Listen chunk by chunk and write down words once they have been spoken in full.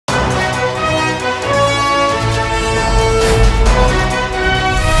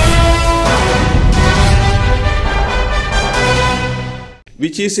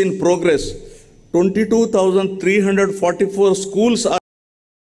which is in progress. 22,344 schools are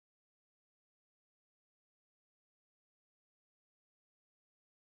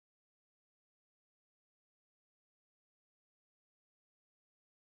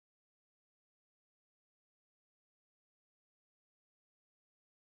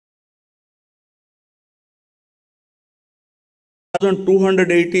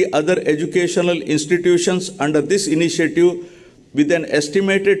other educational institutions under this initiative, with an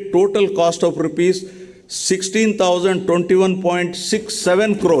estimated total cost of rupees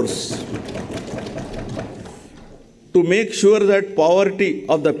 16,021.67 crores. To make sure that poverty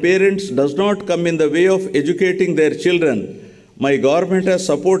of the parents does not come in the way of educating their children, my government has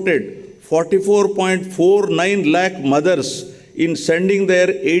supported 44.49 lakh mothers in sending their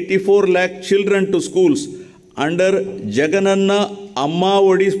 84 lakh children to schools under Jagan Amma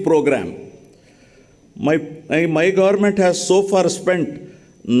Odi's program. My government has so far spent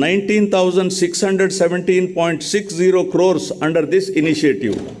 19,617.60 crores under this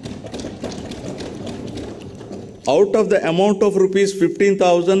initiative. Out of the amount of rupees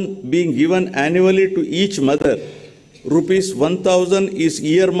 15,000 being given annually to each mother, rupees 1,000 is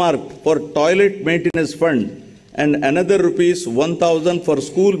earmarked for toilet maintenance fund and another rupees 1,000 for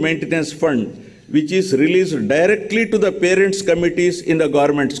school maintenance fund, which is released directly to the parents' committees in the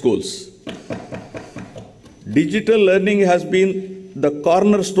government schools. Digital learning has been the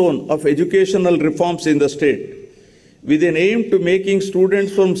cornerstone of educational reforms in the state. With an aim to making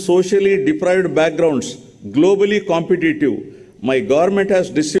students from socially deprived backgrounds globally competitive, my government has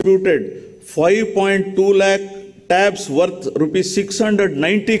distributed 5.2 lakh tabs worth rupees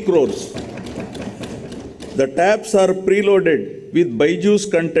 690 crores. The tabs are preloaded with Byju's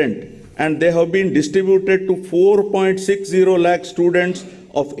content, and they have been distributed to 4.60 lakh students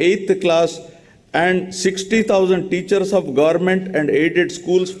of 8th class and 60,000 teachers of government and aided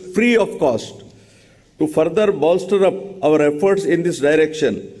schools free of cost. To further bolster up our efforts in this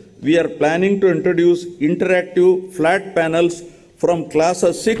direction, we are planning to introduce interactive flat panels from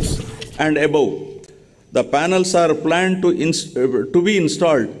classes 6 and above. The panels are planned to be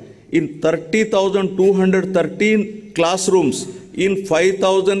installed in 30,213 classrooms in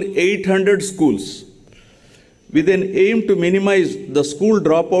 5,800 schools. With an aim to minimize the school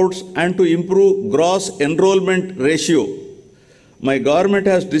dropouts and to improve gross enrollment ratio, my government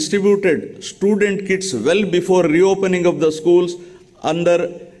has distributed student kits well before reopening of the schools under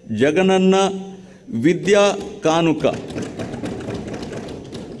Jagananna Vidya Kanuka.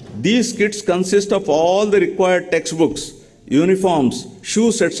 These kits consist of all the required textbooks, uniforms,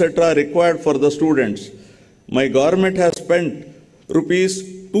 shoes, etc. required for the students. My government has spent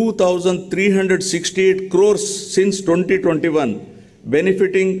rupees 2,368 crores since 2021,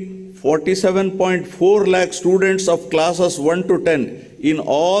 benefiting 47.4 lakh students of classes 1 to 10 in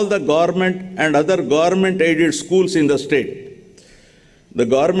all the government and other government-aided schools in the state. The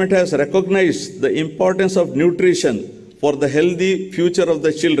government has recognized the importance of nutrition for the healthy future of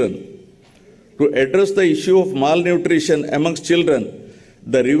the children. To address the issue of malnutrition amongst children,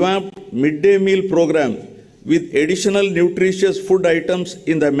 the revamped midday meal program with additional nutritious food items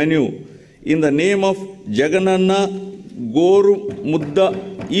in the menu in the name of Jagananna Goru Mudda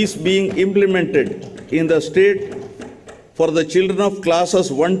is being implemented in the state for the children of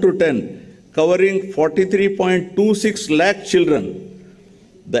classes 1 to 10, covering 43.26 lakh children.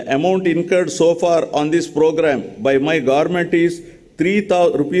 The amount incurred so far on this program by my government is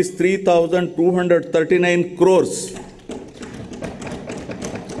rupees 3,239 crores.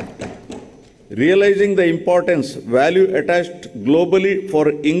 Realizing the importance, value attached globally for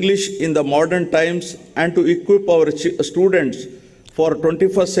English in the modern times and to equip our students for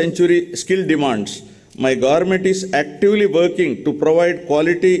 21st century skill demands, my government is actively working to provide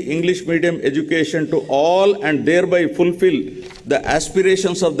quality English medium education to all and thereby fulfill the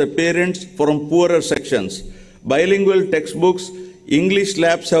aspirations of the parents from poorer sections. Bilingual textbooks, English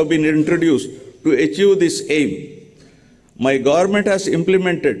labs have been introduced to achieve this aim. My government has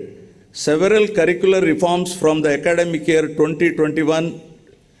implemented several curricular reforms from the academic year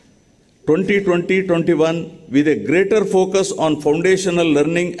 2020-21 with a greater focus on foundational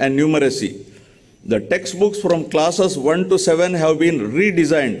learning and numeracy. The textbooks from classes 1 to 7 have been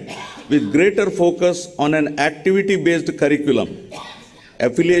redesigned with greater focus on an activity-based curriculum.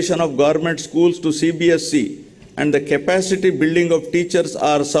 Affiliation of government schools to CBSE and the capacity building of teachers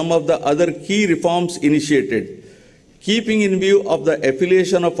are some of the other key reforms initiated. Keeping in view of the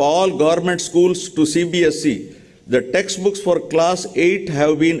affiliation of all government schools to CBSE, the textbooks for class 8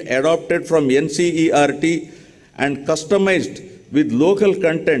 have been adopted from NCERT and customized with local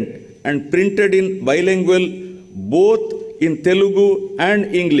content and printed in bilingual both in Telugu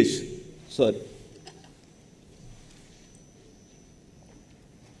and English. Sorry.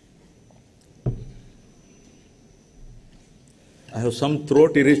 I have some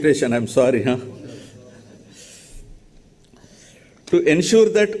throat irritation, I'm sorry. To ensure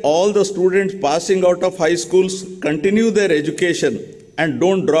that all the students passing out of high schools continue their education and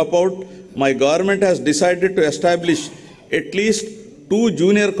don't drop out, my government has decided to establish at least 2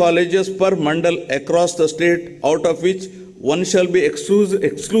 junior colleges per mandal across the state, out of which one shall be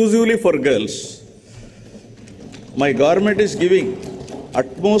exclusively for girls. My government is giving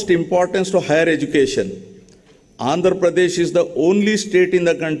utmost importance to higher education. Andhra Pradesh is the only state in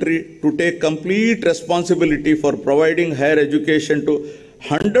the country to take complete responsibility for providing higher education to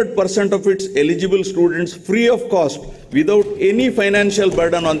 100% of its eligible students free of cost without any financial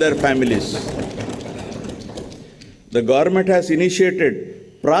burden on their families. The government has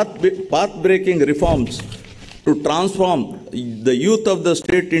initiated path-breaking reforms to transform the youth of the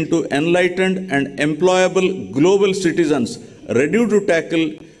state into enlightened and employable global citizens ready to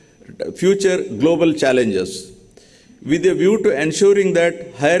tackle future global challenges. With a view to ensuring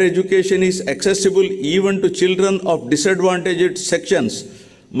that higher education is accessible even to children of disadvantaged sections,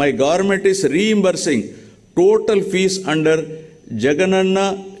 my government is reimbursing total fees under Jagan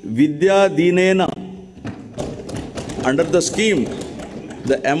Vidya Dinena. Under the scheme,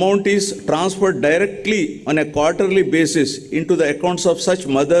 the amount is transferred directly on a quarterly basis into the accounts of such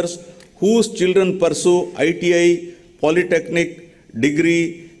mothers whose children pursue ITI, polytechnic,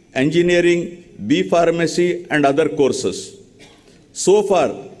 degree, engineering, B Pharmacy and other courses. So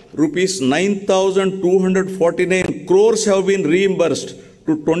far, rupees 9,249 crores have been reimbursed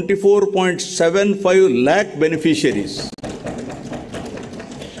to 24.75 lakh beneficiaries.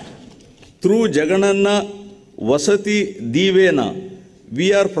 Through Jagananna Vasati Divena,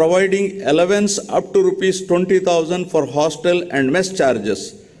 we are providing allowance up to rupees 20,000 for hostel and mess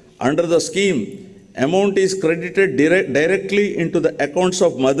charges. Under the scheme, amount is credited directly into the accounts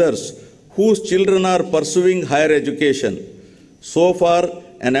of mothers whose children are pursuing higher education. So far,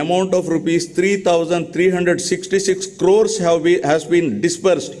 an amount of rupees 3,366 crores has been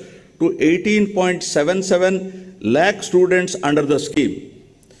disbursed to 18.77 lakh students under the scheme.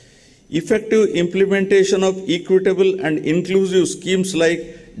 Effective implementation of equitable and inclusive schemes like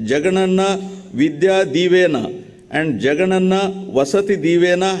Jagananna Vidya Divena and Jagananna Vasati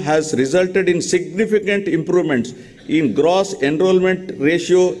Divena has resulted in significant improvements in gross enrollment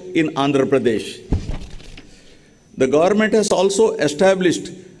ratio in Andhra Pradesh. The government has also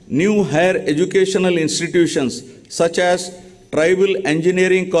established new higher educational institutions such as Tribal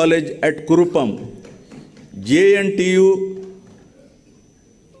Engineering College at Kurupam, JNTU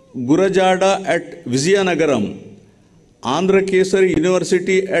Gurajada at Vizianagaram, Andhra Kesari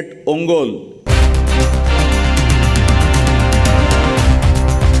University at Ongole,